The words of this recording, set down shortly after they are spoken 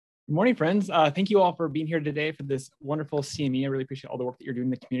Good morning, friends. Thank you all for being here today for this wonderful CME. I really appreciate all the work that you're doing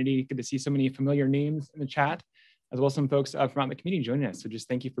in the community. Good to see so many familiar names in the chat, as well as some folks from out the community joining us. So just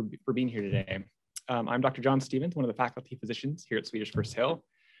thank you for being here today. I'm Dr. John Stevens, one of the faculty physicians here at Swedish First Hill,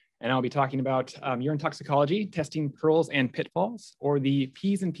 and I'll be talking about urine toxicology, testing pearls and pitfalls, or the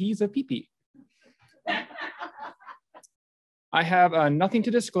P's and P's of PP. I have nothing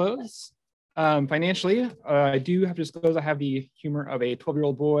to disclose. Financially, I do have to disclose I have the humor of a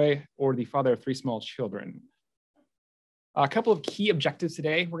 12-year-old boy or the father of 3 small children. A couple of key objectives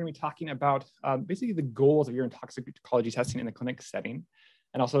today. We're going to be talking about basically the goals of urine toxicology testing in the clinic setting,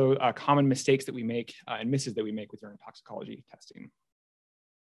 and also common mistakes that we make and misses that we make with urine toxicology testing.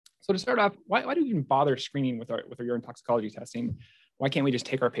 So to start off, why do we even bother screening with our urine toxicology testing? Why can't we just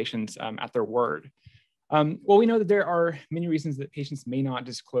take our patients at their word? Well, we know that there are many reasons that patients may not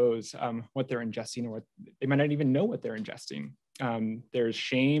disclose what they're ingesting, or what they might not even know what they're ingesting. There's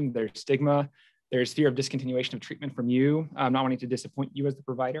shame, there's stigma, there's fear of discontinuation of treatment from you, not wanting to disappoint you as the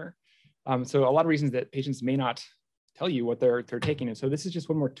provider. So a lot of reasons that patients may not tell you what they're taking. And so this is just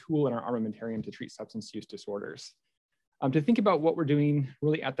one more tool in our armamentarium to treat substance use disorders. To think about what we're doing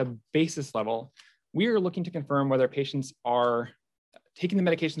really at the basis level, we are looking to confirm whether patients are taking the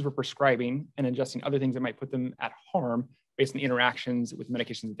medications we're prescribing and ingesting other things that might put them at harm based on the interactions with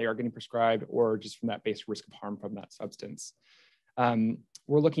medications that they are getting prescribed, or just from that base risk of harm from that substance.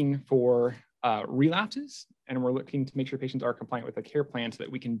 We're looking for relapses, and we're looking to make sure patients are compliant with the care plan so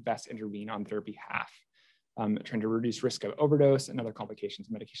that we can best intervene on their behalf, trying to reduce risk of overdose and other complications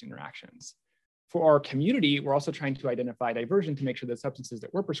of medication interactions. For our community, we're also trying to identify diversion to make sure that substances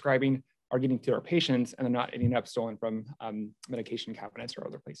that we're prescribing are getting to our patients and they're not ending up stolen from medication cabinets or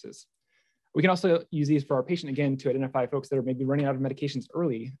other places. We can also use these for our patient, again, to identify folks that are maybe running out of medications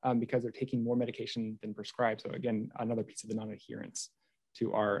early because they're taking more medication than prescribed. So again, another piece of the non-adherence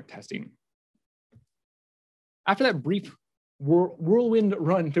to our testing. After that brief whirlwind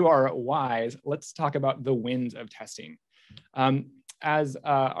run through our whys, let's talk about the wins of testing. As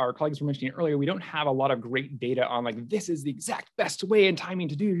our colleagues were mentioning earlier, we don't have a lot of great data on like, this is the exact best way and timing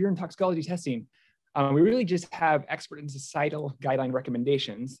to do urine toxicology testing. We really just have expert and societal guideline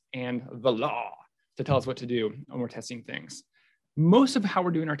recommendations and the law to tell us what to do when we're testing things. Most of how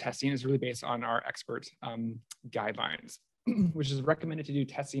we're doing our testing is really based on our expert guidelines, which is recommended to do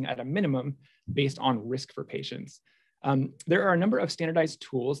testing at a minimum based on risk for patients. There are a number of standardized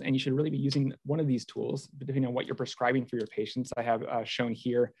tools, and you should really be using one of these tools, depending on what you're prescribing for your patients. I have shown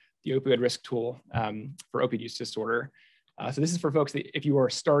here the opioid risk tool for opioid use disorder. So this is for folks that if you are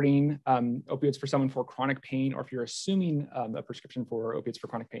starting opioids for someone for chronic pain, or if you're assuming a prescription for opioids for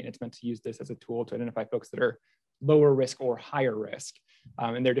chronic pain, it's meant to use this as a tool to identify folks that are lower risk or higher risk.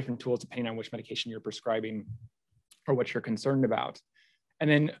 And there are different tools depending on which medication you're prescribing or what you're concerned about. And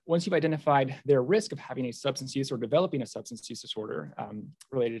then once you've identified their risk of having a substance use or developing a substance use disorder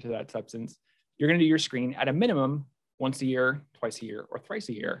related to that substance, you're going to do your screen at a minimum once a year, twice a year, or thrice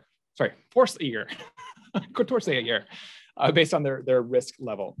a year. Sorry, twice a year, twice a year, based on their risk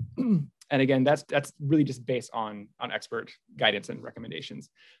level. And again, that's really just based on expert guidance and recommendations.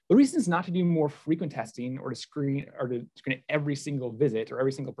 The reasons not to do more frequent testing or to screen every single visit or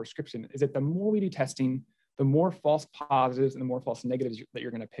every single prescription is that the more we do testing, the more false positives and the more false negatives that you're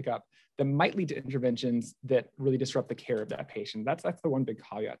going to pick up that might lead to interventions that really disrupt the care of that patient. That's the one big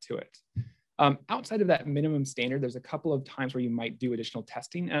caveat to it. Outside of that minimum standard, there's a couple of times where you might do additional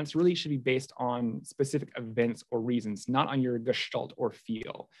testing, and it's really should be based on specific events or reasons, not on your gestalt or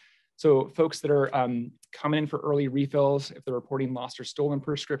feel. So folks that are coming in for early refills, if they're reporting lost or stolen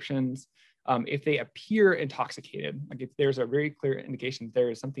prescriptions, if they appear intoxicated, like if there's a very clear indication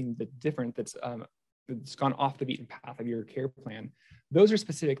there is something that's different that's gone off the beaten path of your care plan, those are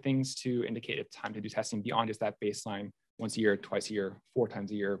specific things to indicate it's time to do testing beyond just that baseline once a year, twice a year, 4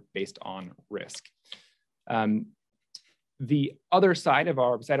 times a year based on risk. The other side of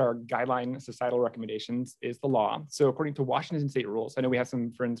beside our guideline societal recommendations is the law. So according to Washington state rules, I know we have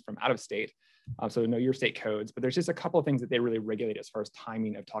some friends from out of state, so know your state codes, but there's just a couple of things that they really regulate as far as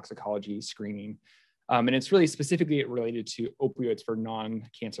timing of toxicology screening. And it's really specifically related to opioids for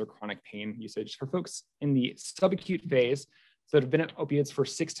non-cancer chronic pain usage. For folks in the subacute phase that have been on opioids for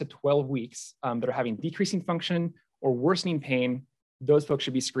 6 to 12 weeks that are having decreasing function or worsening pain, those folks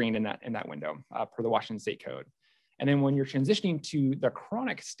should be screened in that window per the Washington State Code. And then when you're transitioning to the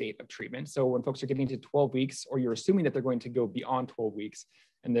chronic state of treatment, so when folks are getting to 12 weeks, or you're assuming that they're going to go beyond 12 weeks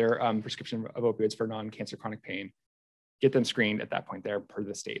and their prescription of opioids for non-cancer chronic pain, get them screened at that point there per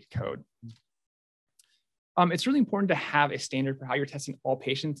the state code. It's really important to have a standard for how you're testing all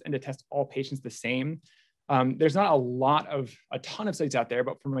patients and to test all patients the same. There's not a ton of studies out there,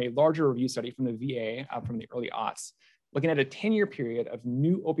 but from a larger review study from the VA from the early aughts, looking at a 10-year period of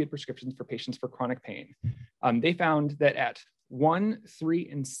new opiate prescriptions for patients for chronic pain, they found that at 1, 3,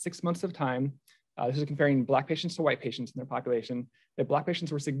 and 6 months of time, this is comparing Black patients to white patients in their population, that Black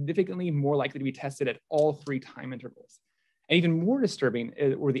patients were significantly more likely to be tested at all 3 time intervals. And even more disturbing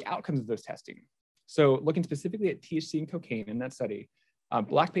were the outcomes of those testing. So looking specifically at THC and cocaine in that study,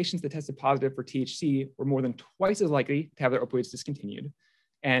 Black patients that tested positive for THC were more than twice as likely to have their opioids discontinued.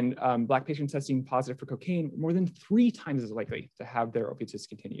 And Black patients testing positive for cocaine were more than 3 times as likely to have their opioids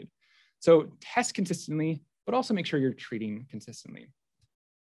discontinued. So test consistently, but also make sure you're treating consistently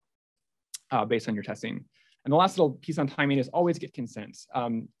based on your testing. And the last little piece on timing is always get consent.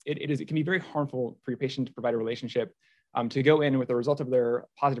 It can be very harmful for your patient to provide a relationship to go in with the result of their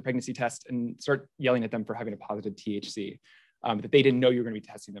positive pregnancy test and start yelling at them for having a positive THC. That they didn't know you were going to be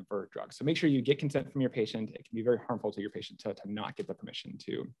testing them for drugs. So make sure you get consent from your patient. It can be very harmful to your patient to not get the permission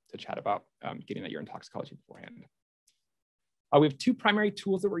to chat about getting that urine toxicology beforehand. We have 2 primary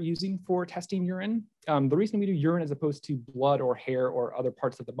tools that we're using for testing urine. The reason we do urine as opposed to blood or hair or other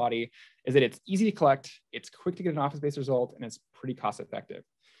parts of the body is that it's easy to collect, it's quick to get an office-based result, and it's pretty cost-effective.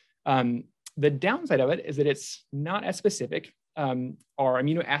 The downside of it is that it's not as specific. Our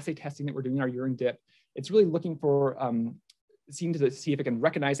immunoassay testing that we're doing, our urine dip, it's really looking for seeing to see if it can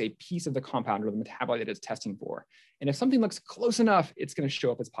recognize a piece of the compound or the metabolite that it's testing for. And if something looks close enough, it's going to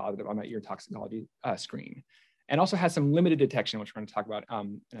show up as positive on that urine toxicology screen. And also has some limited detection, which we're going to talk about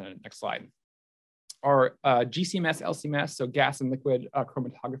next slide. Our GCMS, LCMS, so gas and liquid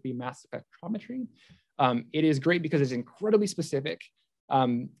chromatography mass spectrometry. It is great because it's incredibly specific,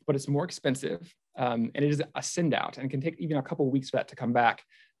 but it's more expensive. And it is a send out and can take even a couple of weeks for that to come back.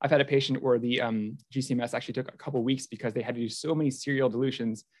 I've had a patient where the GCMS actually took a couple of weeks because they had to do so many serial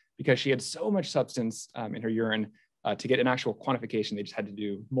dilutions because she had so much substance in her urine to get an actual quantification. They just had to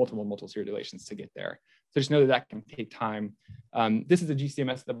do multiple serial dilutions to get there. So just know that that can take time. This is a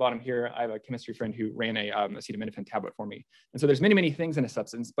GCMS at the bottom here. I have a chemistry friend who ran a acetaminophen tablet for me. And so there's many things in a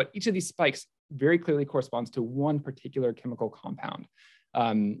substance, but each of these spikes very clearly corresponds to one particular chemical compound.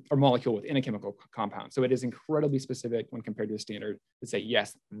 Or molecule within a chemical compound. So it is incredibly specific when compared to a standard to say,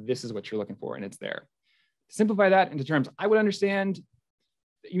 yes, this is what you're looking for, and it's there. To simplify that into terms I would understand,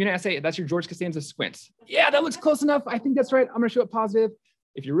 immunoassay, that's your George Costanza squint. Yeah, that looks close enough. I think that's right. I'm going to show it positive.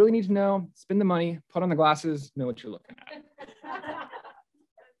 If you really need to know, spend the money, put on the glasses, know what you're looking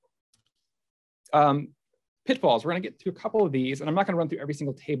at. Pitfalls, we're going to get to a couple of these, and I'm not going to run through every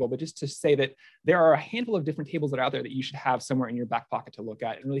single table, but just to say that there are a handful of different tables that are out there that you should have somewhere in your back pocket to look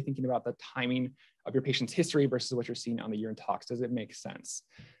at, and really thinking about the timing of your patient's history versus what you're seeing on the urine tox. Does it make sense?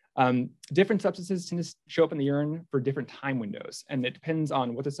 Different substances tend to show up in the urine for different time windows, and it depends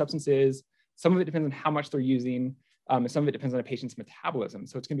on what the substance is. Some of it depends on how much they're using, and some of it depends on a patient's metabolism,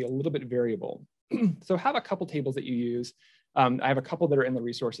 so it's going to be a little bit variable. So have a couple tables that you use. I have a couple that are in the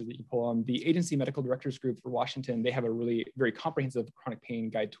resources that you pull on. The Agency Medical Directors Group for Washington, they have a really very comprehensive chronic pain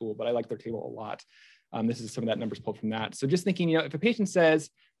guide tool, but I like their table a lot. This is some of that numbers pulled from that. So just thinking, if a patient says,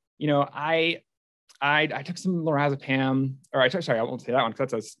 I took some lorazepam, or sorry, I won't say that one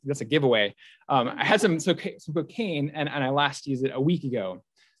because that's a giveaway. I had some cocaine and I last used it a week ago,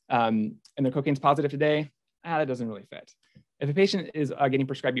 and the cocaine's positive today. That doesn't really fit. If a patient is getting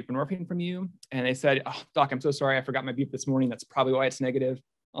prescribed buprenorphine from you and they said, oh, doc, I'm so sorry, I forgot my bup this morning. That's probably why it's negative.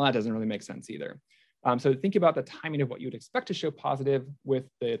 Well, that doesn't really make sense either. So think about the timing of what you would expect to show positive with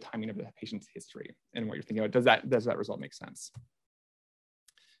the timing of the patient's history and what you're thinking about. Does that result make sense?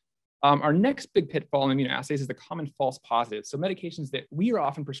 Our next big pitfall in immunoassays is the common false positives. So medications that we are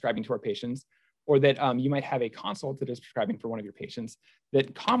often prescribing to our patients, or that you might have a consult that is prescribing for one of your patients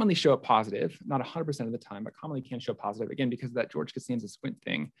that commonly show up positive, not 100% of the time, but commonly can show positive, again, because of that George Costanza squint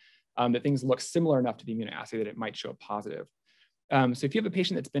thing, that things look similar enough to the immunoassay that it might show up positive. So if you have a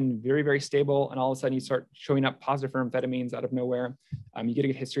patient that's been very, very stable and all of a sudden you start showing up positive for amphetamines out of nowhere, you get a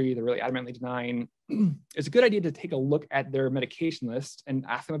good history, they're really adamantly denying, it's a good idea to take a look at their medication list and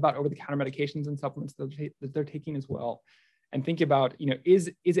ask them about over-the-counter medications and supplements that they're taking as well. And think about,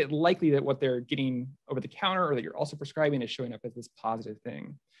 is it likely that what they're getting over the counter or that you're also prescribing is showing up as this positive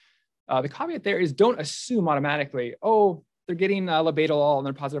thing? The caveat there is don't assume automatically, oh, they're getting labetalol and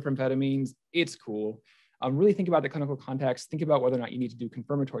they're positive for amphetamines, it's cool. Really think about the clinical context. Think about whether or not you need to do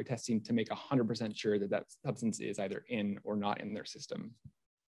confirmatory testing to make 100% sure that that substance is either in or not in their system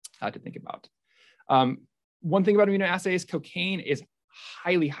to think about. One thing about immunoassays, cocaine is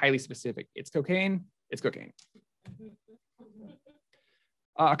highly, highly specific. It's cocaine, it's cocaine.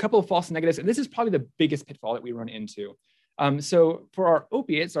 A couple of false negatives, and this is probably the biggest pitfall that we run into. So for our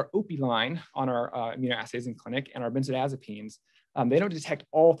opiates, our OP line on our immunoassays in clinic and our benzodiazepines, they don't detect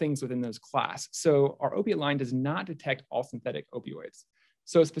all things within those class. So our opiate line does not detect all synthetic opioids.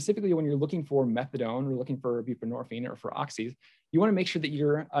 So specifically when you're looking for methadone or looking for buprenorphine or for oxys, you want to make sure that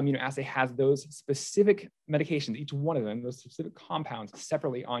your immunoassay has those specific medications, each one of them, those specific compounds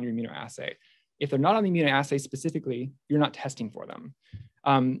separately on your immunoassay. If they're not on the immunoassay specifically, you're not testing for them.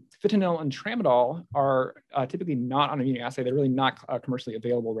 Fentanyl and tramadol are typically not on an immunoassay. They're really not commercially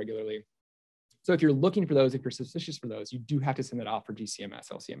available regularly. So if you're looking for those, if you're suspicious for those, you do have to send it off for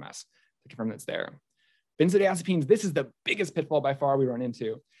GCMS, LCMS to confirm that's there. Benzodiazepines, this is the biggest pitfall by far we run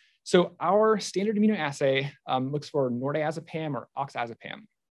into. So our standard immunoassay looks for nordazepam or oxazepam,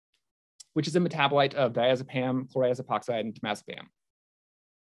 which is a metabolite of diazepam, chlordiazepam epoxide, and temazepam.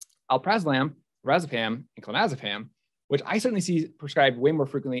 Alprazolam, razepam, and clonazepam, which I certainly see prescribed way more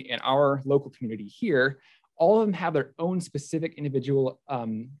frequently in our local community here, all of them have their own specific individual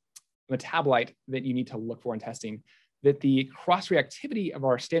metabolite that you need to look for in testing that the cross-reactivity of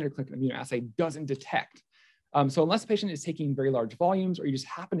our standard clinical immunoassay doesn't detect. So unless the patient is taking very large volumes or you just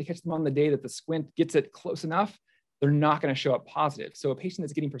happen to catch them on the day that the squint gets it close enough, they're not going to show up positive. So a patient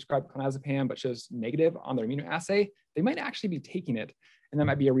that's getting prescribed clonazepam but shows negative on their immunoassay, they might actually be taking it. And that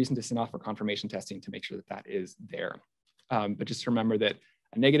might be a reason to send off for confirmation testing to make sure that that is there. But just remember that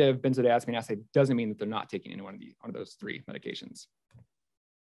a negative benzodiazepine assay doesn't mean that they're not taking any one of those three medications.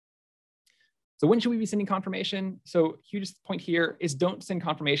 So when should we be sending confirmation? So huge point here is don't send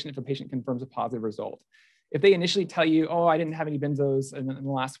confirmation if a patient confirms a positive result. If they initially tell you, oh, I didn't have any benzos in the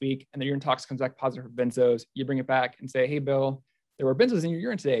last week, and the urine tox comes back positive for benzos, you bring it back and say, hey, Bill, there were benzos in your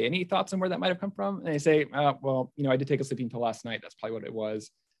urine today. Any thoughts on where that might have come from? And they say, well, I did take a sleeping pill last night. That's probably what it was.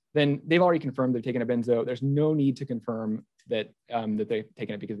 Then they've already confirmed they've taken a benzo. There's no need to confirm that, that they've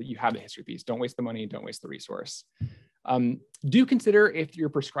taken it because you have the history piece. Don't waste the money, don't waste the resource. Do consider if your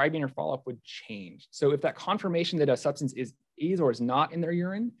prescribing or follow-up would change. So if that confirmation that a substance is or is not in their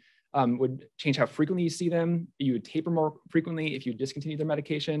urine would change how frequently you see them, you would taper more frequently if you discontinue their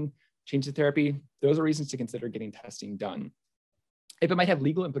medication, change the therapy, those are reasons to consider getting testing done. If it might have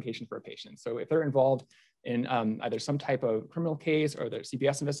legal implications for a patient. So if they're involved in either some type of criminal case or their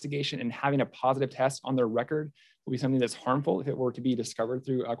CPS investigation and having a positive test on their record will be something that's harmful if it were to be discovered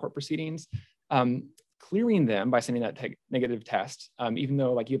through court proceedings. Clearing them by sending that negative test, even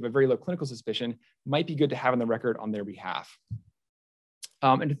though like you have a very low clinical suspicion, might be good to have on the record on their behalf.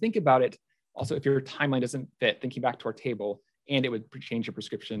 And to think about it, also if your timeline doesn't fit, thinking back to our table, and it would change your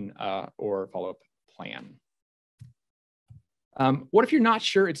prescription or follow-up plan. What if you're not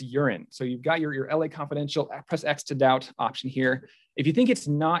sure it's urine? So you've got your LA Confidential, press X to doubt option here. If you think it's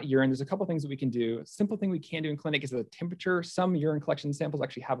not urine, there's a couple things that we can do. A simple thing we can do in clinic is the temperature. Some urine collection samples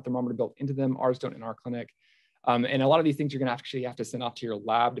actually have a thermometer built into them. Ours don't in our clinic. And a lot of these things you're gonna actually have to send off to your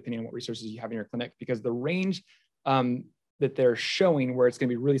lab depending on what resources you have in your clinic, because the range that they're showing where it's gonna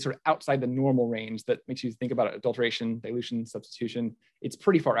be really sort of outside the normal range that makes you think about adulteration, dilution, substitution, it's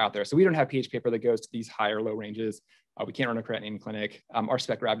pretty far out there. So we don't have pH paper that goes to these high or low ranges. We can't run a creatinine clinic. Our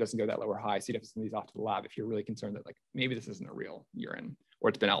spec lab doesn't go that low or high. So you'd have to send these off to the lab if you're really concerned that like maybe this isn't a real urine or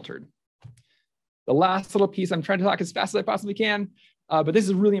it's been altered. The last little piece, I'm trying to talk as fast as I possibly can, but this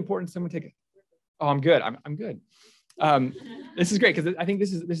is really important. Someone take it. Oh, I'm good. I'm good. This is great because I think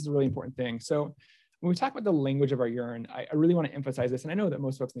this is a really important thing. So when we talk about the language of our urine, I really want to emphasize this, and I know that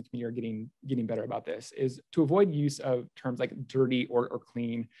most folks in the community are getting better about this, is to avoid use of terms like dirty or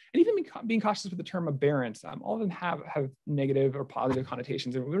clean, and even being cautious with the term aberrant. All of them have negative or positive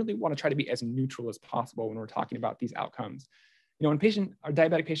connotations, and we really want to try to be as neutral as possible when we're talking about these outcomes. You know, when a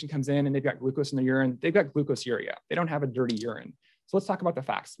diabetic patient comes in and they've got glucose in their urine, they've got glucosuria. They don't have a dirty urine. So let's talk about the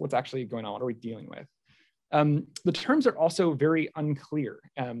facts. What's actually going on? What are we dealing with? The terms are also very unclear.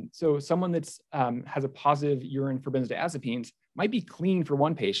 So someone that's has a positive urine for benzodiazepines might be clean for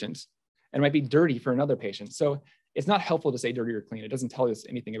one patient and might be dirty for another patient. So it's not helpful to say dirty or clean. It doesn't tell us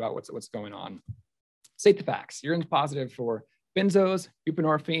anything about what's going on. State the facts. Urine's positive for benzos,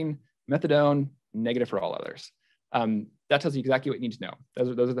 buprenorphine, methadone, negative for all others. That tells you exactly what you need to know.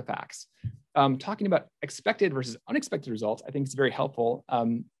 Those are the facts. Talking about expected versus unexpected results, I think is very helpful.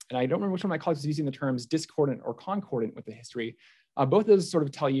 And I don't remember which one of my colleagues was using the terms discordant or concordant with the history. Both of those sort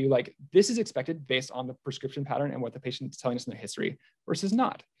of tell you like, this is expected based on the prescription pattern and what the patient is telling us in their history versus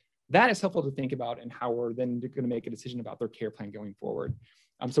not. That is helpful to think about and how we're then going to make a decision about their care plan going forward.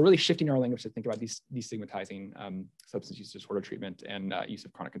 So really shifting our language to think about destigmatizing substance use disorder treatment and use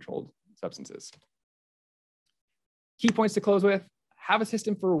of chronic controlled substances. Key points to close with: have a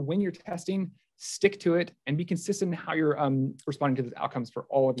system for when you're testing, stick to it, and be consistent in how you're responding to the outcomes for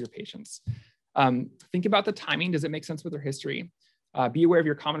all of your patients. Think about the timing. Does it make sense with their history? Be aware of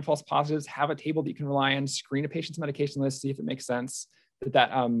your common false positives. Have a table that you can rely on. Screen a patient's medication list. See if it makes sense.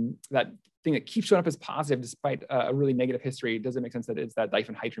 That thing that keeps showing up as positive despite a really negative history, does it make sense that it's that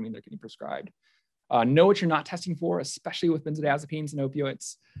diphenhydramine they're getting prescribed? Know what you're not testing for, especially with benzodiazepines and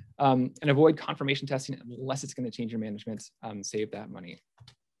opioids, and avoid confirmation testing unless it's going to change your management. Save that money.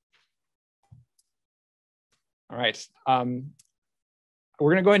 All right.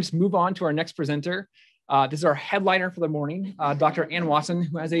 We're going to go ahead and just move on to our next presenter. This is our headliner for the morning, Dr. Ann Watson,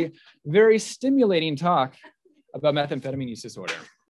 who has a very stimulating talk about methamphetamine use disorder.